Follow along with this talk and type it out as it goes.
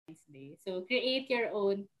Day. So, create your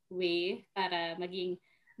own way para maging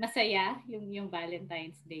masaya yung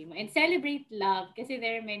Valentine's Day mo. And celebrate love kasi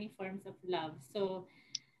there are many forms of love. So,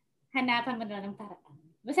 hanapan mo na ng paraan.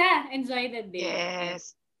 Basta, enjoy the day.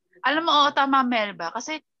 Yes. Alam mo, tama Melba.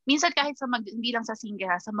 Kasi minsan kahit hindi lang sa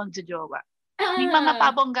single, sa magjojowa. May mga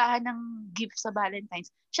pabonggahan ng gift sa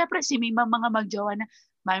Valentine's. Syempre, may mga magjowa na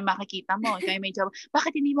may makikita mo, kaya may jowa,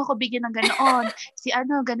 bakit hindi mo ako bigyan ng ganoon? Si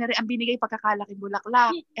gano'n rin ang binigay pagkakalaking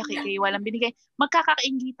bulaklak. Okay, walang binigay.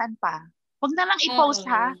 Magkakaingitan pa. Huwag na lang i-post,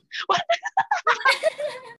 ha?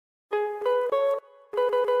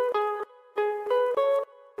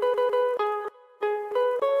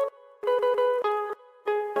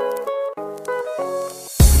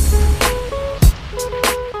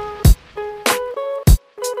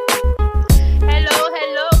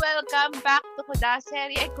 Welcome back to Kuda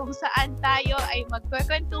Serye, kung saan tayo ay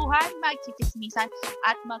magkwekwentuhan, magchichismisan,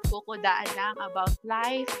 at magkukudaan lang about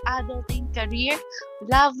life, adulting, career,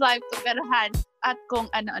 love life, kaperahan, at kung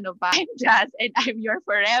ano-ano pa. I'm Jazz, and I'm your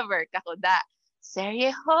forever kakuda Serye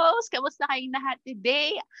host. Kamusta kayong lahat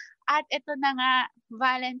today? At ito na nga,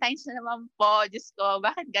 Valentine's na naman po. Diyos ko,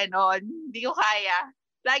 bakit ganon? Hindi ko kaya.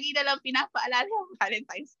 Lagi na lang pinapaalala yung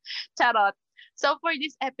Valentine's. Charot. So for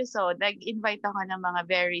this episode, nag-invite ako ng mga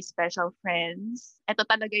very special friends. Ito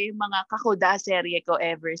talaga yung mga kakuda serye ko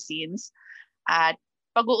ever since. At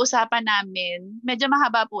pag-uusapan namin, medyo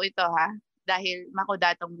mahaba po ito ha, dahil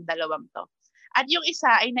makuda tong dalawang to. At yung isa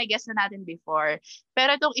ay nag-guess na natin before.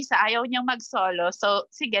 Pero itong isa ayaw niyang mag-solo. So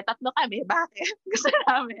sige, tatlo kami. Bakit? Gusto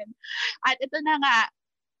namin. At ito na nga,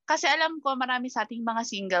 kasi alam ko marami sa ating mga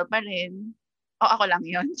single pa rin. O ako lang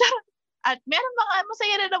yun. At meron mga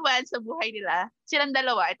masaya na naman sa buhay nila. Silang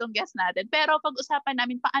dalawa, itong guest natin. Pero pag-usapan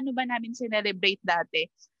namin, paano ba namin sinelebrate dati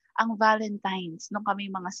ang Valentine's nung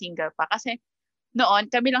kami mga single pa. Kasi noon,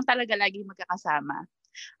 kami lang talaga lagi magkakasama.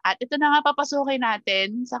 At ito na nga papasukin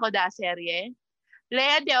natin sa Kuda Serye.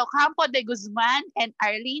 Lea de Ocampo de Guzman and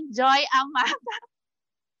Arlene Joy Amata.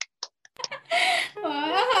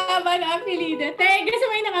 Wow, haba na apelido. Te, gusto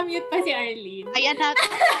mo yung naka-mute pa si Arlene. Ayan na.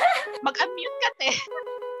 Mag-unmute ka, te.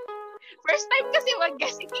 First time kasi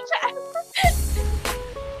mag-guess, hindi siya.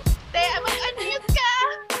 Te, mag-unmute ka!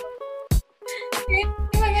 Te,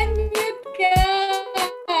 mag-unmute ka!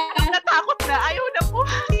 Ako natakot na. Ayaw na po.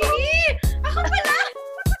 Ako pala!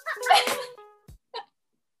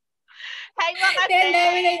 Hi, mga te!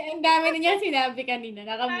 Ang dami na niya sinabi kanina.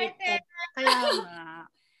 Naka-mute ka. Kaya nga.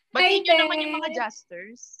 Batiin nyo naman yung mga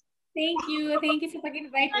Justers. Thank you. Thank you sa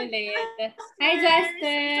pag-invite ulit. Hi,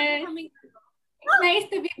 Juster! It's nice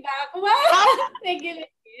to be back. Wow! Regular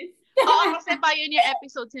kiss. Oo, kasi pioneer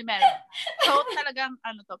episode si Mel. So, talagang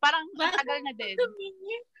parang matagal na din.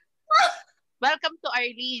 Welcome to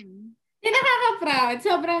Arlene. Nakaka-proud.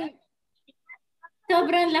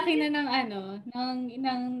 Sobrang laki na ng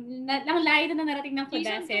layo na narating ng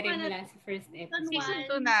Kuda Serye mula sa first episode. Season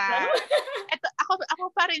 2 na. Ito, ako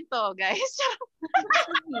pa rin to, guys.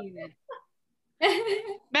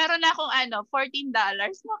 Meron na akong $14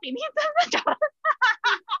 mo kinita na.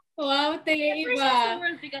 Wow, tayo iba.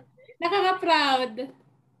 Nakaka-proud.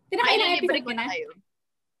 Tinakailang episode ko na? Kayo.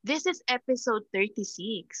 This is episode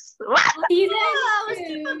 36. Season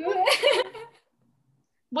 2.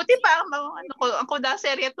 Buti pa ang Kuda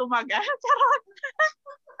Serye tumaga. Charot.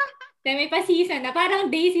 May pa-season na. Parang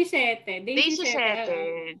day 17. Day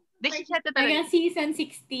 17. Day 17 talaga. Hanggang season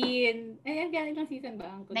 16. Ay, ilang season ba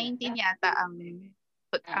ang Kuda? 19 yata ang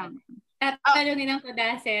tatanungin ng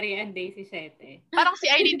Kuda Serye ang day 17. Parang si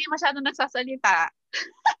Irene hindi masyadong nagsasalita.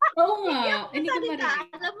 Oo nga. Hindi ko marinig.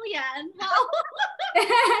 Alam mo yan. Wow.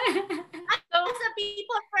 As a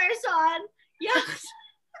people person. Yes.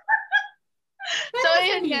 So,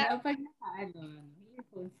 ayun nga. Pag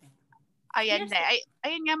ayan na.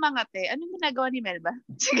 Ayun nga mga te. Anong ginagawa ni Melba?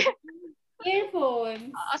 Sige. Earphones.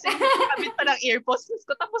 Kasi kabit pa ng earphones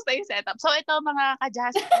ko tapos na yung setup. So ito mga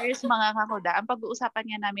ka-Jazzers, mga kakuda, ang pag-uusapan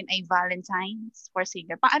nga namin ay Valentine's for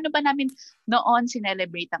single. Paano ba namin noon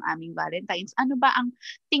sinelebrate ang aming Valentine's? Ano ba ang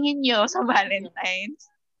tingin nyo sa Valentine's?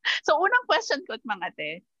 So unang question ko mga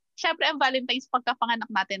te, syempre ang Valentine's pagkapanganak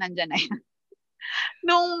natin nandyan na yan.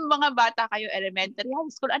 Nung mga bata kayo, elementary, high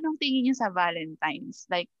school, anong tingin nyo sa Valentine's?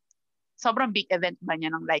 Like, sobrang big event ba niya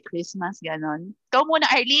ng like Christmas, ganon? Ikaw muna,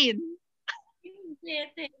 Arlene.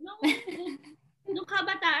 Nung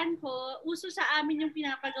kabataan ko, uso sa amin yung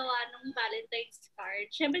pinapagawa ng Valentine's card.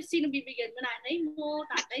 Siyempre, sino bibigyan mo? Nanay mo,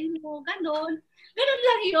 tatay mo, ganon. Ganon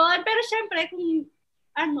lang yun. Pero siyempre,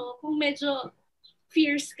 kung medyo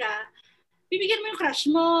fierce ka, bibigyan mo yung crush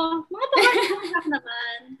mo. Mga babae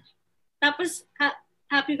naman. Tapos,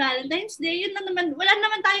 Happy Valentine's Day. Yun na naman. Wala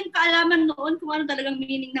naman tayong kaalaman noon kung ano talagang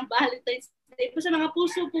meaning ng Valentine's Day. Sa mga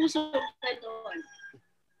puso-puso na noon.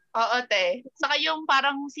 Oo, te. Saka yung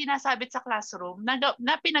parang sinasabit sa classroom, na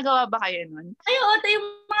pinagawa ba kayo nun? Ay, oo,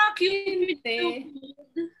 yung mga cute.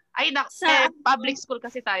 Ay, public school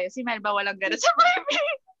kasi tayo. Si Melba walang gano'n sa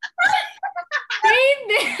private.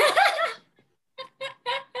 Hindi.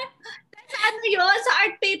 Sa ano yun? Sa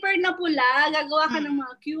art paper na pula, gagawa ka ng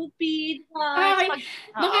mga cupid.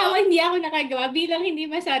 Baka hindi ako nakagawa bilang hindi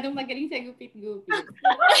masyadong magaling sa gupit-gupit.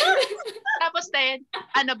 Tapos din,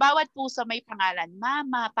 bawat puso may pangalan.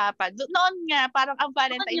 Mama, Papa. Noon nga, parang ang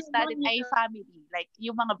Valentine's natin ay family. Like,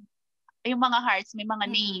 yung mga hearts, may mga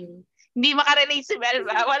name. Hindi makarelate si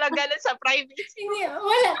Melba. Walang gano'n sa private. Hindi,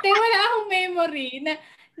 wala akong memory na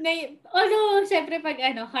although, syempre pag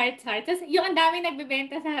hearts. Tapos yung ang daming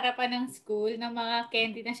nagbebenta sa harapan ng school ng mga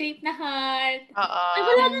candy na shape na heart. Oo. Ay,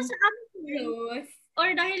 wala na sa amin. Rose. Or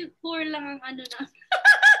dahil poor lang ang na.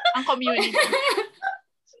 Ang community.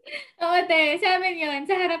 Oo, te. Sa amin yun.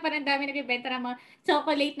 Sa harapan ang daming nagbebenta ng mga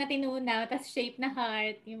chocolate na tinunaw, tapos shape na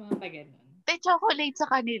heart. Yung mga pagano. Te, chocolate sa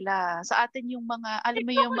kanila. Sa atin yung mga, alam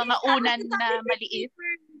mo yung mga unan na maliit.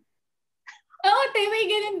 Oo, te. May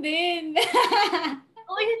ganun din.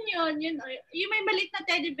 Oo, yun. Yung may maliit na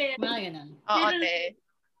teddy bear. Mga ganun. Oo, te.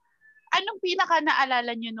 Anong pinaka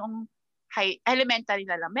naalala nyo nung elementary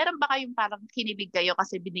na lang? Meron ba kayong parang kinilig kayo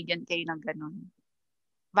kasi binigyan kayo ng ganun?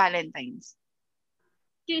 Valentine's?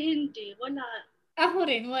 Hindi, wala. Ako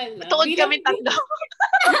rin, wala. Tuon kami tatlo.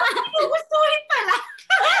 Gugustuhin pala.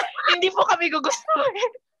 Hindi po kami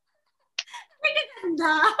gugustuhin. May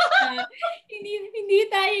ganda. Hindi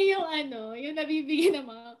tayo yung nabibigyan ng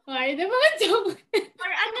mga card, ng mga joke.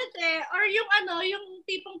 Or yung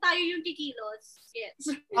tipong tayo yung kikilos.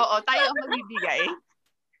 Yes. Oo, tayo ang magbibigay.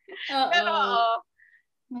 Oo.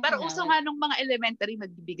 Pero uso nga nung mga elementary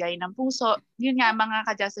magbibigay ng puso. Yun nga, mga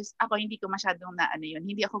ka-justice, ako hindi ko masyadong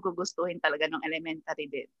hindi ako gugustuhin talaga nung elementary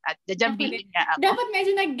din. At jajambilin nga ako. Dapat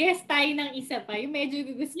medyo nag-guess tayo ng isa pa, yung medyo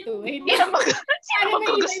gugustuhin. Hindi naman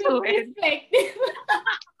gugustuhin.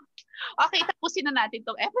 Okay, tapusin na natin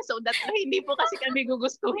tong episode at hindi po kasi kami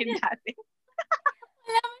gugustuhin dati.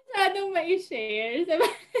 Wala masyadong ma-share.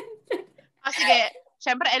 Sige.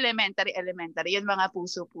 Siyempre, elementary. Yun mga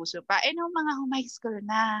puso-puso pa. Nung mga high school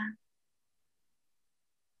na.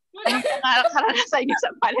 Anong karanasan niyo sa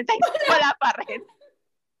Valentine's? Wala pa rin.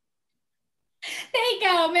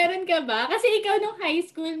 Ikaw, meron ka ba? Kasi ikaw nung high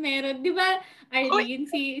school meron. Di ba, Arlene,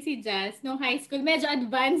 si Jazz, nung high school, medyo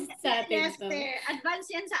advanced sa atin. Yes, advanced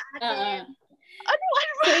yan sa atin.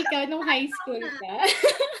 So, ikaw nung high school ka?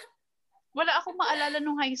 Wala akong maalala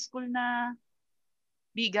nung high school na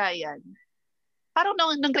bigayan. Parang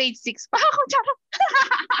nung grade 6 pa ako.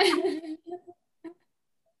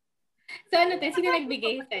 So, sino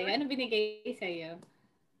nagbigay sa'yo? Ano binigay sa'yo?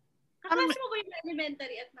 Kaklase mo ba yung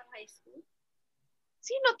elementary at ng high school?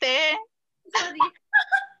 Sino, te? Sorry.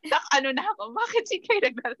 Na ako. Bakit si Kay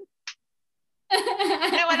nagdala?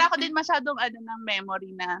 Wala ko din masyadong ng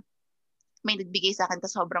memory na may nagbigay sa akin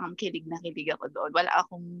tapos sobrang kilig na kilig ako doon. Wala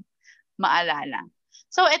akong maalala.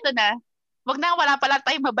 So, eto na. Wala pala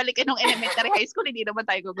tayo mabalikan nung elementary high school, hindi naman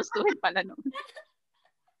tayo gugustuhin pala noon.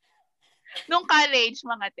 Nung college,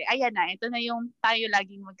 mga te, ayan na, ito na yung tayo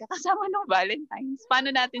laging magkakasama nung Valentine's. Paano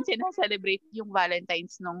natin sinaselebrate yung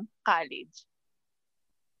Valentine's nung college?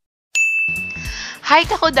 Hi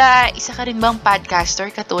Kakuda! Isa ka rin bang podcaster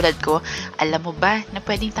katulad ko? Alam mo ba na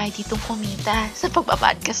pwedeng tayo ditong kumita sa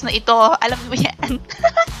pagpa-podcast na ito? Alam mo yan?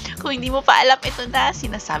 Kung hindi mo pa alam, ito na,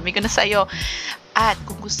 sinasabi ko na sa'yo. At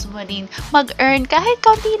kung gusto mo rin mag-earn kahit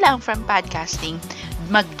kaunti lang from podcasting,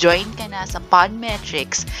 mag-join ka na sa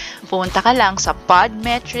Podmetrics. Pumunta ka lang sa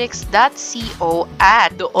podmetrics.co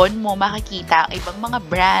at doon mo makikita ang ibang mga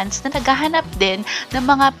brands na naghahanap din ng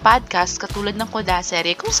mga podcast katulad ng Kuda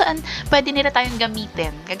Serie kung saan pwede nila tayong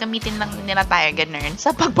gamitin. Gagamitin lang nila tayo ganun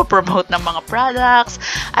sa pagpapromote ng mga products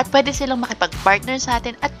at pwede silang makipag-partner sa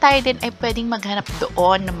atin at tayo din ay pwedeng maghanap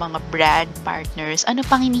doon ng mga brand partners. Ano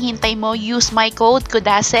pang hinihintay mo? Use my code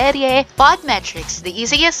Kuda Serie. Podmetrics, the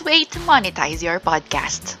easiest way to monetize your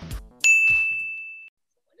podcast.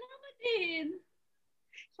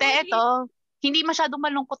 Eto, hindi masyadong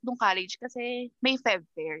malungkot nung college kasi may Feb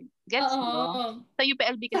Fair. Gets mo? Sa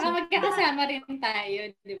UPLB kasi. Saka magkakasama rin tayo,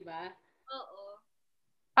 di ba? Oo.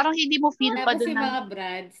 Parang hindi mo feel pa doon na. Tapos mga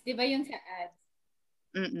brads, di ba yung sa ads?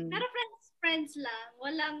 Pero friends lang.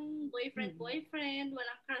 Walang boyfriend,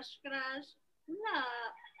 walang crush. Wala.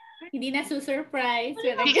 Hindi na surprise.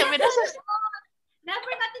 Hindi kami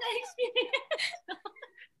Never natin na-experience.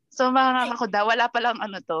 So mga Kakuda, wala palang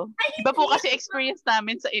to. Iba po kasi experience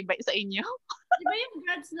namin sa inyo. Di ba yung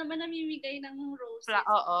grads naman namimigay ng roses?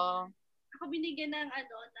 Oo. Ako binigyan ng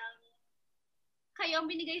kayo ang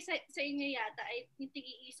binigay sa inyo yata ay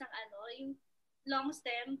isang yung long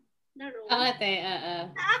stem na rose. Oo, te.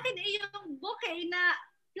 Sa akin ay yung bouquet na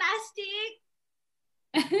plastic.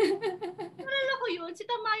 Nalala ko yun. Si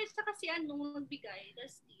Tamayo sa kasi nagbigay.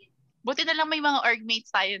 That's it. Buti na lang may mga orgmates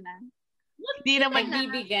tayo na. Hindi naman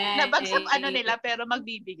magbibigay. Nabagsak nila pero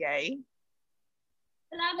magbibigay.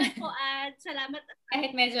 Salamat po, Ad. Salamat.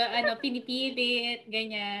 Kahit medyo pinipilit,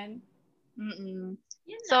 ganyan.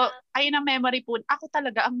 So, ayun ang memory po. Ako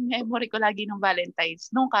talaga, ang memory ko lagi ng Valentine's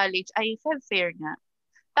nung college ay fair nga.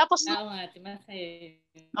 Tapos, oo nga, masaya.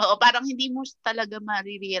 Oo, parang hindi mo talaga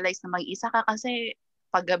ma-realize na mag-isa ka kasi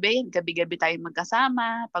pag gabi-gabi tayo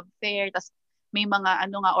magkasama, pag fair, tas may mga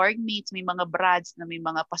orgmates, may mga brads na may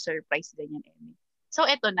mga pa-surprise ganyan. So,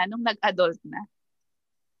 eto na, nung nag-adult na,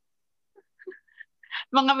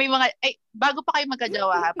 bago pa kayo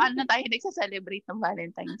magkajowa, paano na tayo nagsa-celebrate ng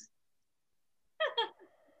Valentine's?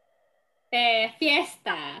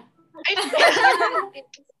 Fiesta. Ay,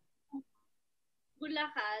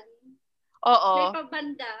 Bulacan. Oo. May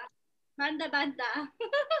pabanda. Banda.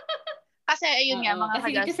 Kasi ayun nga, mga kasi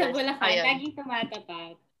dito sa Bulacan, laging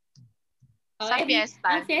tumatapat. Sa fiesta.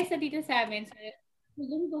 Ang fiesta dito sa amin, sa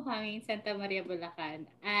Lunggo Hangin, Santa Maria, Bulacan,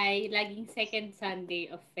 ay laging second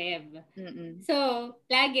Sunday of Feb. So,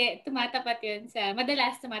 lagi tumatapat yun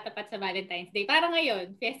madalas tumatapat sa Valentine's Day. Parang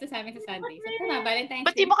ngayon, fiesta sa amin sa Sunday. So, Valentine's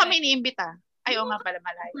Day. Ba't di mo kami iniimbita? Ay, oo nga pala,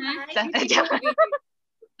 malayo.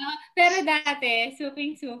 Pero dati,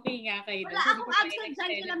 suping nga kayo. Wala akong absent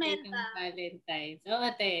dyan sila ng Valentine's. Oo,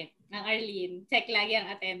 ate. Ng Arlene. Check lagi ang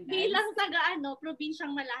attendance. Bilang taga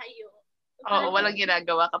probinsyang malayo. Oo, walang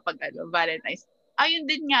ginagawa kapag Valentine's. Ayun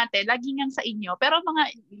din nga, ate. Lagi nga sa inyo. Pero mga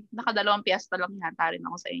nakadalawang piyesta lang yata rin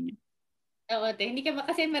ako sa inyo. Oo, ate. Hindi ka ba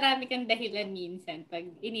kasi marami kang dahilan minsan pag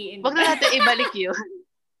iniin. Wag na natin ibalik yun.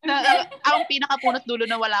 Ang pinakapunot dulo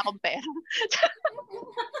na wala akong pera.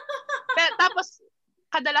 Tapos,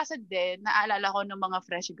 kadalasan din, naalala ko ng mga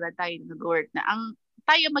fresh grad tayo nag-work na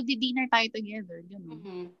tayo magdi-dinner tayo together.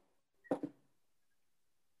 Mm-hmm.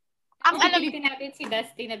 Ang pilitin natin si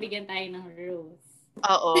Dusty na bigyan tayo ng rose.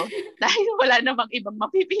 Oo. Dahil wala namang ibang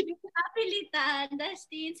mapipili. Napilitan.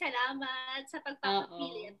 Dustin, salamat sa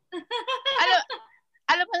pagpapapilit.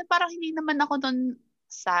 Alam mo, parang hindi naman ako nun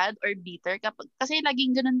sad or bitter kasi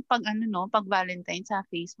laging ganun pag Valentine sa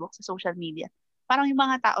Facebook, sa social media. Parang yung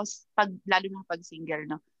mga tao lalo na pag single,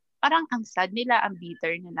 no. Parang ang sad nila, ang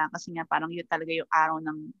bitter nila kasi nga parang yun talaga yung araw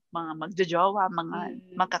ng mga magjojowa, mga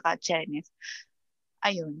magkaka-chenes.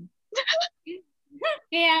 Ayun.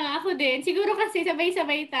 Kaya nga ako din. Siguro kasi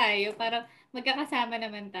sabay-sabay tayo, parang magkakasama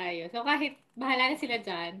naman tayo. So kahit bahala na sila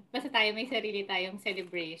dyan, basta tayo may sarili tayong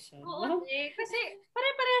celebration. Oo, kasi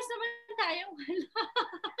pare-parehas naman tayong wala.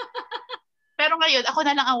 Pero ngayon, ako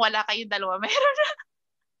na lang ang wala, kayong dalawa meron na.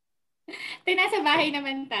 Nasa bahay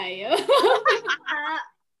naman tayo.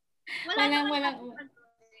 walang.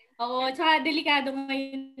 Oo, tsaka delikado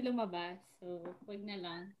ngayon lumabas. So, huwag na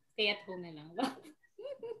lang. Stay at home na lang.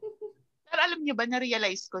 Pero alam niyo ba,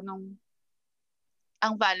 na-realize ko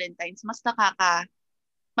ang Valentine's,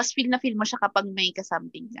 mas feel na feel mo siya kapag may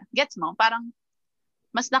ka-something ka. Gets mo? Parang,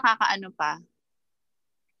 mas nakakaano pa.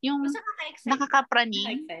 Yung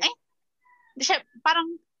nakakapraning. Parang,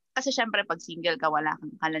 kasi syempre pag single ka, wala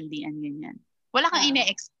kang kalandian, ganyan. Wala kang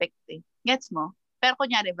ine-expect eh. Gets mo? Pero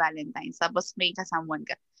kunyari Valentine's, tapos may kasamuan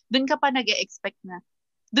ka. Doon ka pa nag-e-expect na,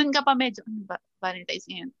 doon ka pa medyo, Valentine's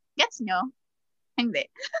ngayon. Gets nyo? Hindi.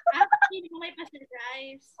 Hindi mo may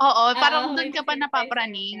pa-surprise. Oo, parang doon ka pa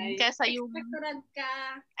napapraning kesa yung expectorant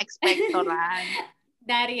ka. Expectorant.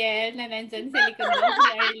 Dariel na nandyan sa likod mo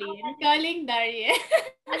si Arlene. Calling Dariel.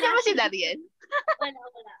 Ano ba si Dariel? Wala.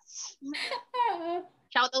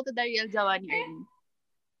 Shout out to Dariel Jawa ni Arlene.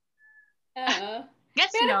 Oo.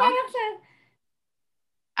 Gets pero no? Parang sa...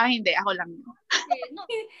 hindi. Ako lang.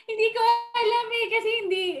 Hindi ko alam kasi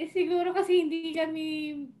siguro hindi kami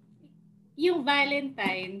yung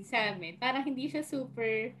Valentine sa amin, parang hindi siya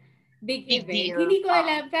super big event. Deal. Hindi ko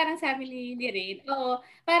alam, parang sa amin ni Rain. Oo,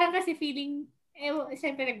 parang kasi feeling,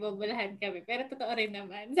 siyempre nagbobolahan kami, pero totoo rin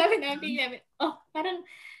naman. Sabi namin, parang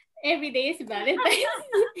everyday is Valentine's.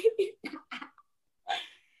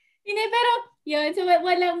 Hindi, pero yun, so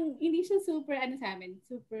hindi siya super, sa amin,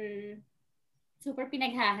 super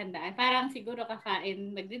pinaghahandaan. Parang siguro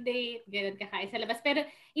kakain, magde-date, ganun kakain sa labas. Pero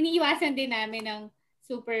iniiwasan din namin ng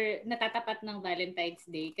super natatapat ng Valentine's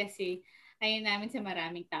Day kasi ayun namin sa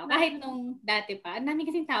maraming tao. Kahit nung dati pa, ang daming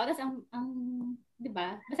kasing tao. Tapos ang 'di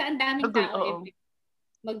ba? Basta ang daming tao.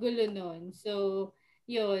 Magulo nun. So,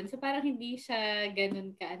 Yun. So, parang hindi siya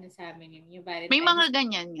ganun ka sa amin yung May mga Valentine's.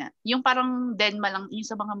 ganyan nga. Yung parang deadma lang, yung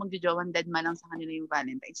sa mga magjojowan, deadma lang sa kanila yung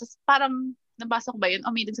Valentine's. So, parang, nabasa ko ba yun?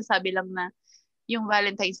 O may nagsasabi lang na yung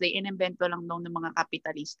Valentine's Day, inimbento lang daw ng mga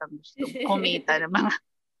kapitalistang gusto kumita ng mga...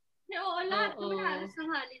 Oo, lahat Oo. naman halos ng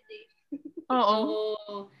holiday. Oo.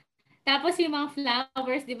 Oo. Tapos yung mga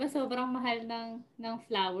flowers, di ba sobrang mahal ng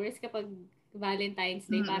flowers kapag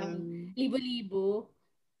Valentine's Day. Parang Mm-mm. libo-libo.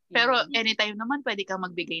 Pero Yun. anytime naman, pwede kang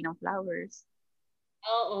magbigay ng flowers.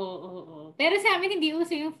 Oo. Pero sa amin hindi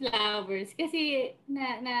uso yung flowers kasi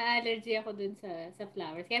na-allergy ako dun sa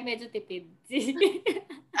flowers. Kaya medyo tipid.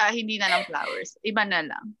 Hindi na lang flowers. Iba na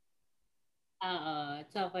lang. Oo,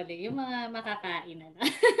 chocolate. Yung mga makakain na lang.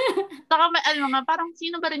 Saka may mga, parang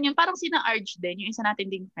sino ba rin yun? Parang sina Arj din, yung isa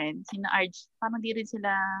natin ding friend. Sina Arj, parang di rin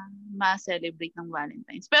sila ma-celebrate ng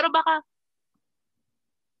Valentine's. Pero baka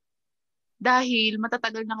dahil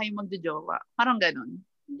matatagal na kayong magjojowa. Parang ganun.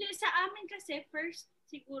 Hindi, sa amin kasi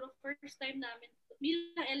siguro first time namin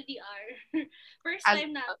bilang LDR. First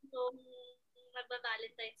time namin nung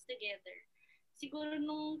magba-Valentine's together. Siguro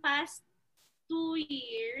nung past 2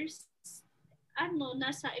 years,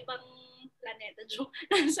 nasa ibang planeta,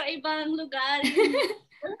 nasa ibang lugar yung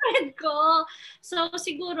friend ko. So,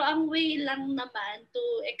 siguro ang way lang naman to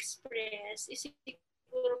express is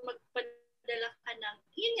siguro magpadala ka ng,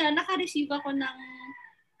 yun nga, naka-receive ako ng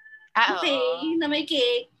na may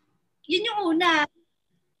cake. Yun yung una.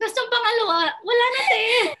 Tapos yung pangalawa, wala na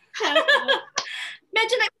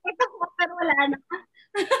Medyo nag-expect ako, pero wala na.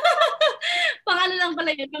 Pangalo lang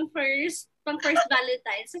pala yun, pang first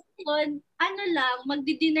Valentine's. So, yun,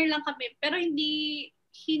 magdi-dinner lang kami, pero hindi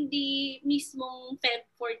mismong Feb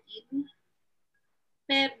 14.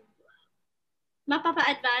 Feb,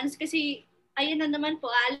 mapapa-advance kasi ayun na naman po,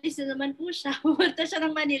 alis na naman po siya. Pumunta siya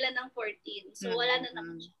ng Manila ng 14. So, wala na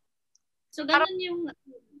naman siya. So, ganun yung...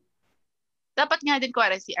 Dapat nga din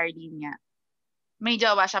kuwari si Arlene nga. May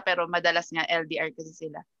jowa siya pero madalas nga LDR kasi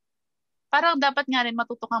sila. Parang dapat nga rin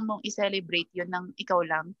matutukan mong i-celebrate yun ng ikaw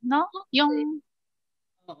lang. No? Yung...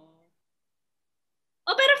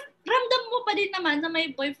 pero ramdam mo pa din naman na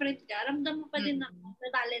may boyfriend ka. Ramdam mo pa din na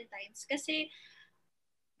Valentine's. Kasi,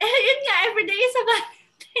 yun nga, everyday is a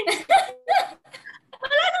Valentine's.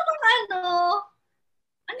 Wala namang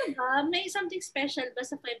ano ba? May something special ba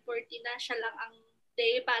sa 540 na siya lang ang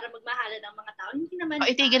day para magmahalan ng mga tao? Hindi naman.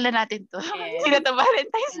 Itigil na natin to. Hindi na to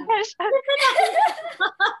Valentine's special.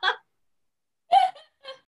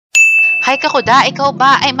 Hi Kakuda, ikaw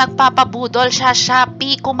ba ay magpapabudol sa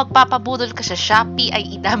Shopee? Kung magpapabudol ka sa Shopee,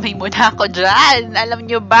 ay idamay mo na ako dyan. Alam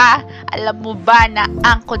mo ba na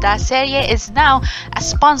ang Kuda Serye is now a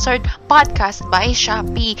sponsored podcast by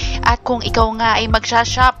Shopee. At kung ikaw nga ay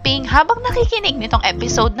magsha-shopping habang nakikinig nitong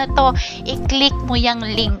episode na to, i-click mo yung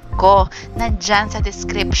link ko. Nandyan sa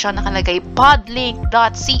description nakalagay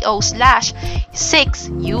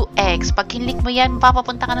podlink.co/6ux. Pag kinlik mo yan,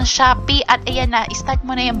 mapapunta ka ng Shopee at ayan na, start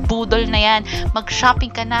mo na yung budol na yan.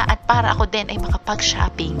 Mag-shopping ka na at para ako din ay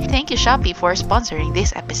makapag-shopping. Thank you Shopee for sponsoring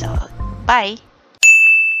this episode. Bye!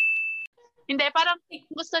 Hindi, parang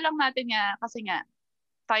gusto lang natin nga, kasi nga,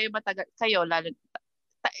 tayo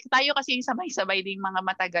kasi yung sabay-sabay din mga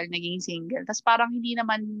matagal naging single. Tapos parang hindi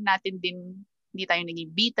tayo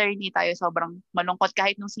naging bitter, hindi tayo sobrang malungkot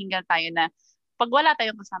kahit nung single tayo na pag wala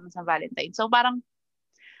tayong kasama sa Valentine. So parang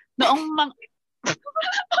noong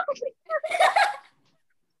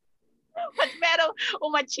pero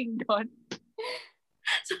umatching doon.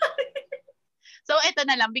 So ito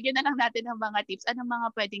na lang, bigyan na lang natin ng mga tips. Anong mga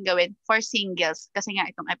pwedeng gawin for singles? Kasi nga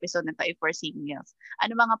itong episode na to ay for singles.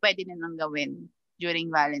 Ano mga pwede nilang gawin during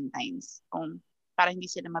Valentine's? Para hindi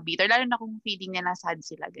sila mabitter. Lalo na kung feeling nila sad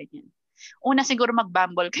sila, ganyan. Una siguro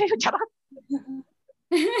mag-bumble kayo. Charot.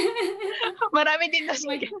 Marami din na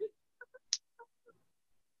single.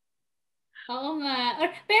 Oo nga.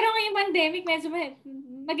 Pero ngayong pandemic, medyo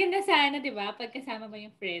maganda sana, di ba? Pagkasama mo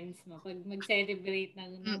yung friends mo, pag mag-celebrate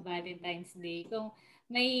ng Valentine's Day. Kung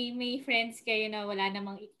may friends kayo na wala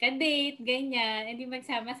namang ka-date, ganyan, hindi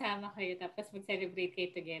magsama-sama kayo tapos mag-celebrate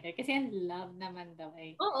kayo together. Kasi ang love naman daw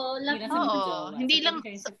ay. Oo, love. Hindi lang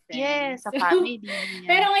sa friends. Yes, sa family.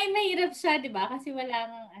 Pero ngayon mahirap siya, di ba? Kasi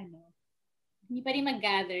wala nang hindi pa rin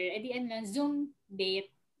mag-gather. Zoom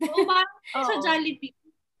date. Oo, parang sa Jollibee.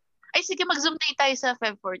 Ay, sige, mag-Zoom date tayo sa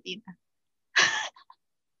Feb 14.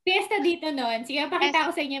 Fiesta dito noon. Sige, pakita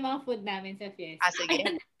ko sa inyo mga food namin sa Fiesta. Sige.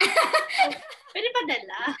 Pwede pa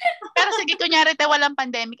dala. Pero sige, kunyari walang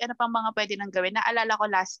pandemic, ano pang mga pwede nang gawin? Naalala ko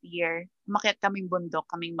last year, umakyat kaming bundok,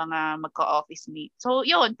 kaming mga magka-office mate. So,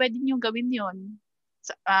 yun, pwede nyo gawin yun.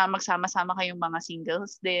 Magsama-sama kayong mga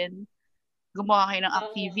singles din. Gumawa kayo ng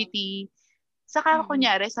activity. Saka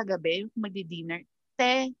kunyari sa gabi, magdi-dinner,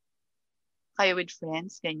 kayo with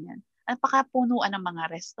friends, ganyan. Napakapunuan ng mga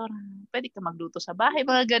restaurant. Pwede ka magluto sa bahay,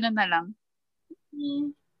 mga ganun na lang.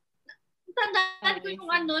 Tandaan ko yung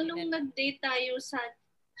nung nag-date tayo sa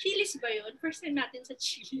Chili's ba yun? First time natin sa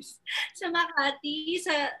Chili's. Sa Makati,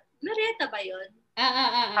 sa Glorieta ba yun?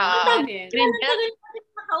 Green Belt.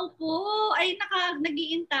 Nakaupo, ay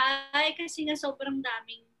nag-iintay kasi nga sobrang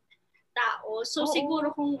daming tao. So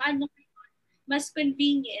siguro kung mas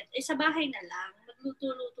convenient, sa bahay na lang.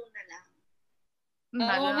 Magluto-luto na lang.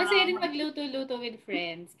 Oo, masaya rin magluto-luto with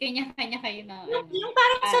friends. Kanya-kanya kayo na yung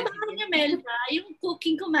parang sa bahay niya, Melba, yung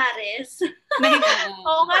cooking kumares.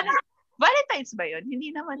 Oo nga. Valentine's ba yun?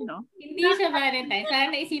 Hindi naman, no? Hindi siya Valentine's.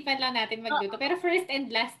 Parang naisipan lang natin magluto. Pero first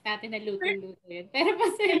and last natin na luto-luto yun. Pero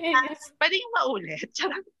masaya yun. Pwede yung maulit.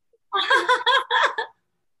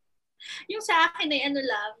 Yung sa akin ay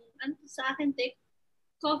sa akin,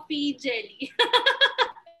 coffee jelly.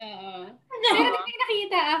 Oo. Pero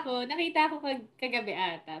nakita ako kagabi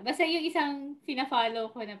ata. Basta yung isang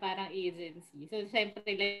fina-follow ko na parang agency. So, syempre,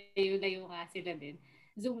 layo-layo nga sila din.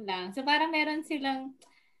 Zoom lang. So, parang meron silang,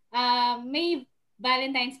 may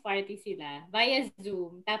Valentine's party sila via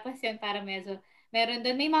Zoom. Tapos yun, parang meron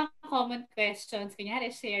doon, may mga common questions.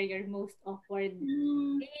 Kunyari, share your most awkward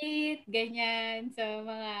date, ganyan. So,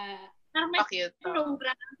 mga...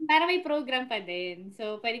 Para may program pa din.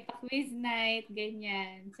 So, pwede pa quiz night,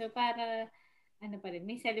 ganyan. So, para,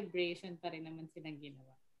 may celebration pa rin naman silang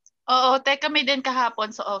ginawa. Oo, kami din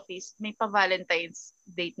kahapon sa office, may pa-Valentine's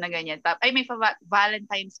date na ganyan. May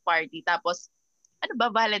pa-Valentine's party. Tapos,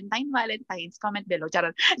 Valentine's? Comment below.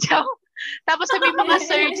 Charot. Tapos may mga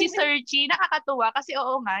searchy. Nakakatuwa kasi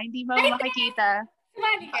hindi mo makikita.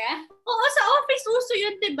 Sumali ka? Oo, sa office uso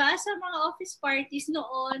yun, diba? Sa mga office parties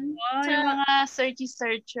noon. Yung mga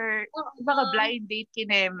searcher. Baka blind date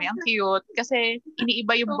kineme. Ang cute. Kasi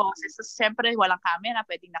iniiba yung boses. So, siyempre, walang camera.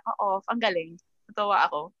 Pwedeng naka-off. Ang galing. Natuwa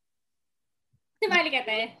ako. Sumali ka,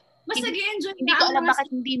 te? Mas nag-enjoy Hindi ko alam bakit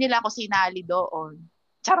hindi nila ako sinali doon.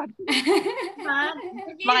 Charot.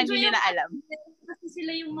 Mga hindi nila alam. Kasi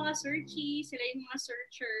sila yung mga searchy, sila yung mga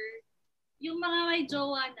searcher. Yung mga may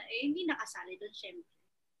jowa na, hindi nakasali doon, syempre.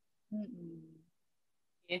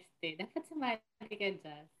 Yes, dapat sumali ka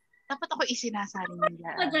dyan. Dapat ako isinasali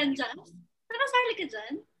nila. Ka dyan, Jazz? Nakasali ka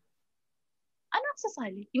dyan? Ano ang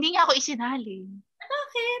sasali? Hindi nga ako isinali.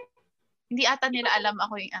 Bakit? Hindi ata nila alam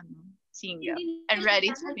ako yung single. I'm ready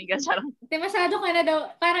to single. Masyado ka na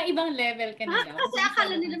daw, parang ibang level ka na daw. Kasi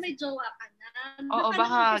akala nila may jowa ka na. Oo,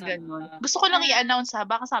 baka ganun. Gusto ko lang i-announce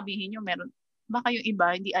baka sabihin nyo meron, baka yung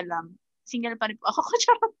iba hindi alam. Single pa rin po ako.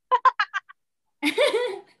 Charot.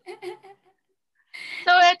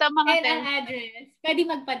 So, ito mga ang address. Pwede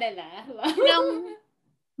magpadala. Yung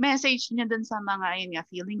message niya dun sa mga,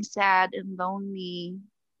 feeling sad and lonely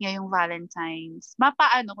ngayong Valentine's.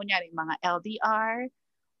 Mapaano, kunyari, mga LDR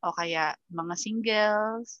o kaya mga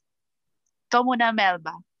singles. Ikaw muna,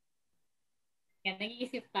 Melba. Yan,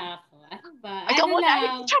 nag-iisip pa ako. Ano ba? Ikaw muna.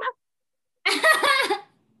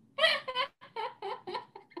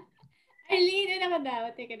 Arlene, ano naman daw?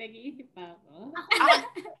 Teka, nag-iisip pa ako.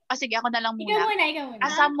 Sige, ako na lang muna. Ikaw muna.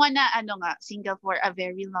 As someone na, single for a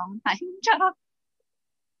very long time. Charot.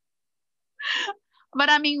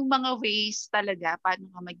 Maraming mga ways talaga paano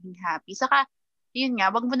ka maging happy. Saka, yun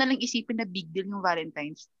nga, wag mo na lang isipin na big deal yung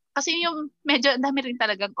Valentine's. Kasi yung medyo dami rin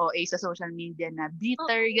talagang OA sa social media na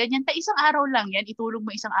bitter, ganyan. Isang araw lang yan, itulog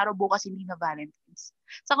mo isang araw, bukas hindi na Valentine's.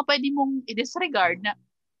 Saka pwede mong i-disregard na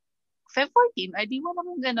Feb 14, ay di wala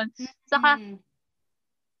mong ganun. Saka,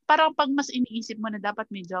 parang pag mas iniisip mo na dapat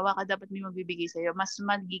may jowa ka, dapat may magbibigay sa'yo, mas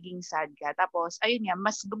magiging sad ka. Tapos, ayun nga,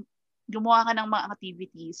 mas gumawa ka ng mga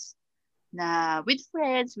activities na with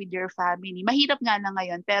friends, with your family. Mahirap nga na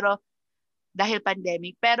ngayon, pero dahil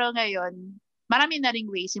pandemic. Pero ngayon, marami na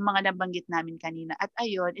ring ways yung mga nabanggit namin kanina. At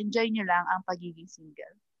ayun, enjoy nyo lang ang pagiging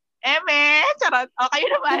single. Eme! Charot! O, kayo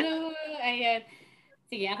naman. Ayan.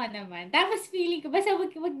 Sige, ako naman. Tapos feeling ko, basta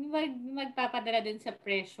magpapadala dun sa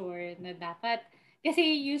pressure na dapat. Kasi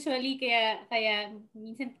usually, kaya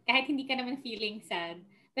minsan, kahit hindi ka naman feeling sad,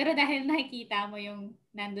 pero dahil nakikita mo yung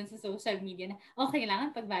nandun sa social media na,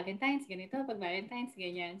 kailangan pag Valentine's, ganito, pag Valentine's,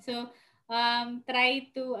 ganyan. So,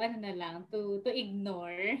 try to, to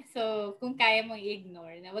ignore. So, kung kaya mong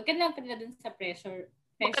i-ignore, na wag ka na padala dun sa pressure.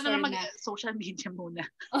 Huwag ka na mag-social media muna.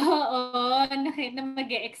 Oo, na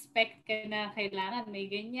mag-expect ka na kailangan may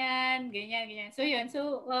ganyan. So, yun.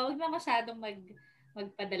 So, huwag na masyadong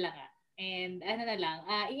magpadala ka. And,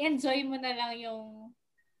 i-enjoy mo na lang yung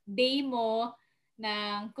day mo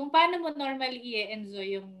kung paano mo normally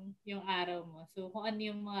i-enjoy yung araw mo. So, kung ano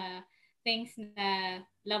yung mga things na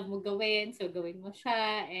love mo gawin, so gawin mo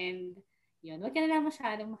siya, and yun, huwag ka na lang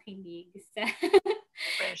masyadong makinig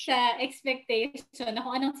sa expectation na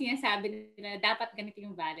kung anong sinasabi nila, dapat ganito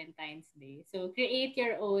yung Valentine's Day. So, create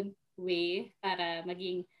your own way para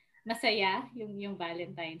maging masaya yung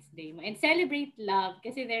Valentine's Day mo. And celebrate love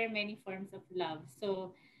kasi there are many forms of love.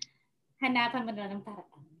 So, hanapan mo na ng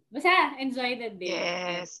paraan. Basta, enjoy the day.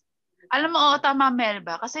 Yes. Alam mo, tama,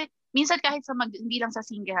 Melba. Kasi minsan kahit hindi lang sa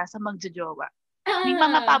single, sa magjojowa. May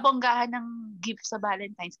mga pabonggahan ng gift sa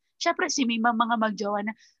Valentine's. Syempre, may mga magjowa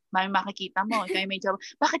na may makikita mo, kayo may jowa,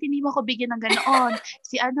 bakit hindi mo ako bigyan ng ganoon?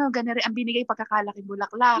 Si gano'n rin ang binigay pagkakalaking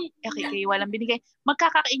bulaklak. Okay, kayo walang binigay.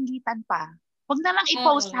 Magkakaingitan pa. Huwag na lang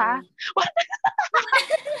i-post, ha?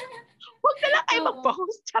 Huwag na lang kayo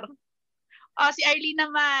mag-post. Si Arlene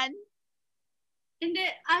naman. Hindi,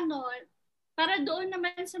 para doon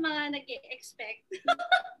naman sa mga nag-expect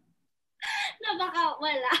na baka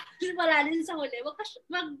wala din sa huli. Wag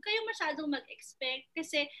kayo masyadong mag-expect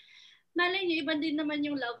kasi malay nyo, iba din naman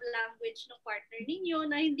yung love language ng partner ninyo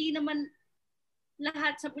na hindi naman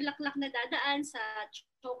lahat sa bulaklak na dadaan sa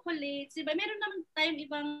chocolates. Diba? Meron naman tayong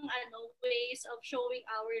ibang ways of showing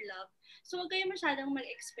our love. So wag kayo masyadong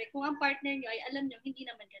mag-expect kung ang partner nyo ay alam nyo, hindi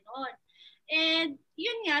naman ganon. And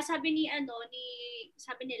yun nga, sabi nila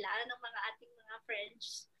ng mga ating mga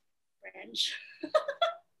French.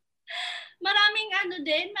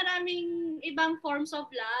 maraming ibang forms of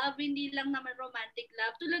love, hindi lang naman romantic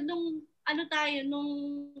love. Tulad nung nung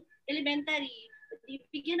elementary,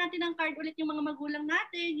 bigyan natin ng card ulit yung mga magulang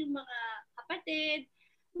natin, yung mga kapatid.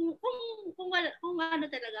 Kung wala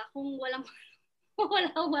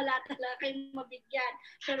talaga kayong mabigyan,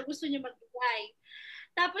 pero gusto niyo magbigay.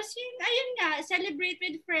 Tapos ayun nga, celebrate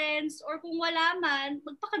with friends, or kung wala man,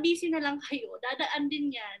 magpaka-busy na lang kayo. Dadaan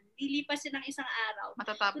din yan. Lilipas yan ng isang araw.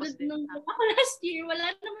 Matatapos din. Ako last year,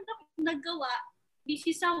 wala naman ako naggawa.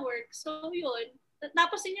 Busy sa work. So yun.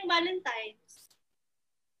 Tapos din yung Valentine's.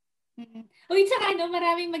 Uy, tsaka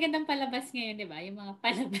maraming magandang palabas ngayon, di ba? Yung mga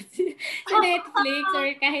palabas sa Netflix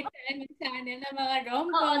or kahit sa channel na mga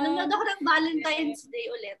rom-com. Oo, nanonood ako ng Valentine's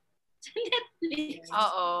Day ulit. Sa Netflix.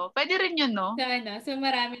 Oo. Pwede rin yun, no? So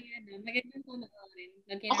maraming magandang panoorin.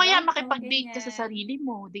 O kaya makipag-date ka sa sarili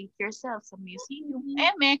mo. Date yourself sa museum.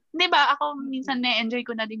 Di ba? Ako minsan na-enjoy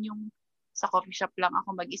ko na din yung sa coffee shop lang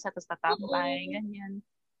ako mag-isa tapos tatambay. Ganyan.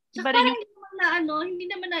 Diba rin yung hindi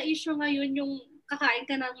naman na issue ngayon yung kakain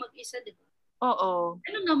ka na mag-isa, di ba? Oo.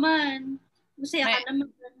 Ano naman? Masaya ka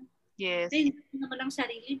naman. Yes. Hindi naman ang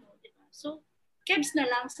sarili mo, di ba? So, kebs na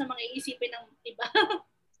lang sa mga iisipin ng iba.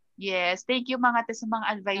 Yes, thank you mga sa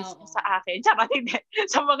mga advice mo sa akin. Tsaka hindi,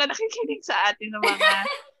 sa mga nakikinig sa atin ng mga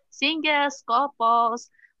singles,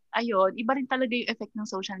 couples. Ayun, iba rin talaga yung effect ng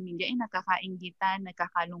social media. Nagkakaingitan,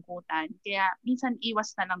 nagkakalungkutan. Kaya minsan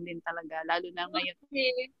iwas na lang din talaga, lalo na ngayon.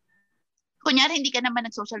 Okay. Kunyari, hindi ka naman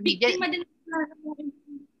nag-social media. Kunyari,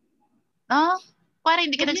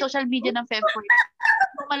 hindi ka nag-social media ng February.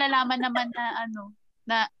 Kung malalaman naman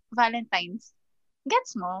na Valentine's.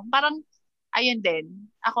 Gets mo? Parang, ayun din.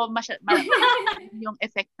 Ako, yung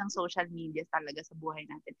effect ng social media talaga sa buhay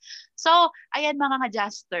natin. So, ayan mga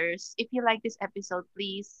ka-Justers, if you like this episode,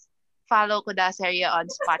 please follow Kuda Seria on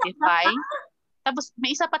Spotify. Tapos,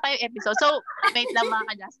 may isa pa tayong episode. So, wait lang mga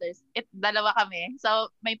ka-Justers. Dalawa kami. So,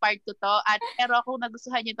 may part 2 to. Pero kung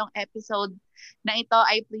nagustuhan nyo itong episode na ito,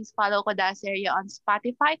 ay please follow Kuda Seria on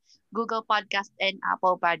Spotify, Google Podcast, and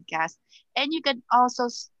Apple Podcast. And you can also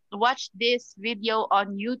watch this video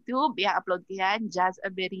on YouTube. I-upload ko yan, Jazz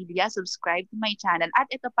Aberilla. Subscribe to my channel. At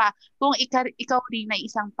ito pa, kung ikaw rin ay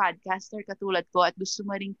isang podcaster katulad ko at gusto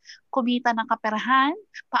mo rin kumita ng kaperahan,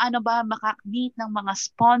 paano ba makakmeet ng mga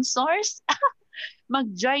sponsors?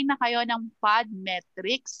 Mag-join na kayo ng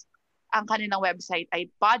Podmetrics. Ang kanilang website ay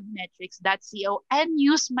podmetrics.co and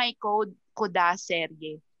use my code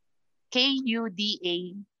KUDASERYE. KUDA.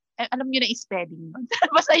 Alam nyo na yung spelling.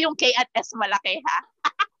 Basta yung K at S malaki, ha?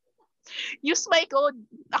 Use my code.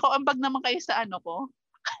 Ako ambag naman kayo sa ko.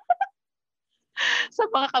 Sa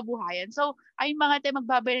mga kabuhayan. So, ay mga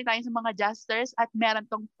magbabalik tayo sa mga Justers at meron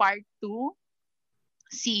tong part 2.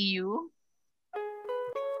 See you.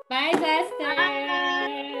 Bye,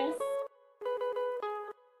 Justers!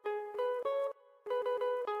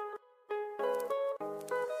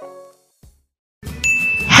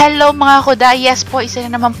 Hello mga kuda. Yes po, isa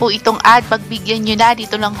na naman po itong ad. Pagbigyan nyo na,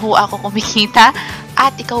 dito lang ho ako kumikita.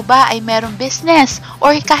 At ikaw ba ay merong business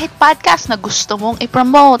or kahit podcast na gusto mong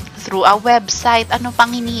i-promote through a website? Ano pang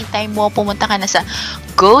hinihintay mo? Pumunta ka na sa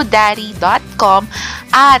GoDaddy.com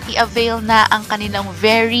at i-avail na ang kanilang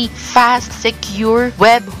very fast, secure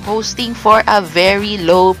web hosting for a very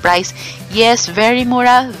low price. Yes, very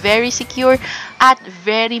mura, very secure, at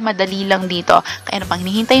very madali lang dito. Kaya ano pang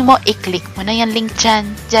hinihintay mo? I-click mo na yan link dyan.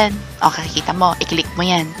 Okay, kita mo, i-click mo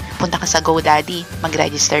yan. Punta ka sa GoDaddy,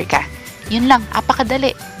 mag-register ka. Yun lang,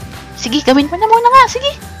 apakadali. Sige, gawin mo na muna nga.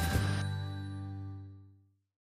 Sige.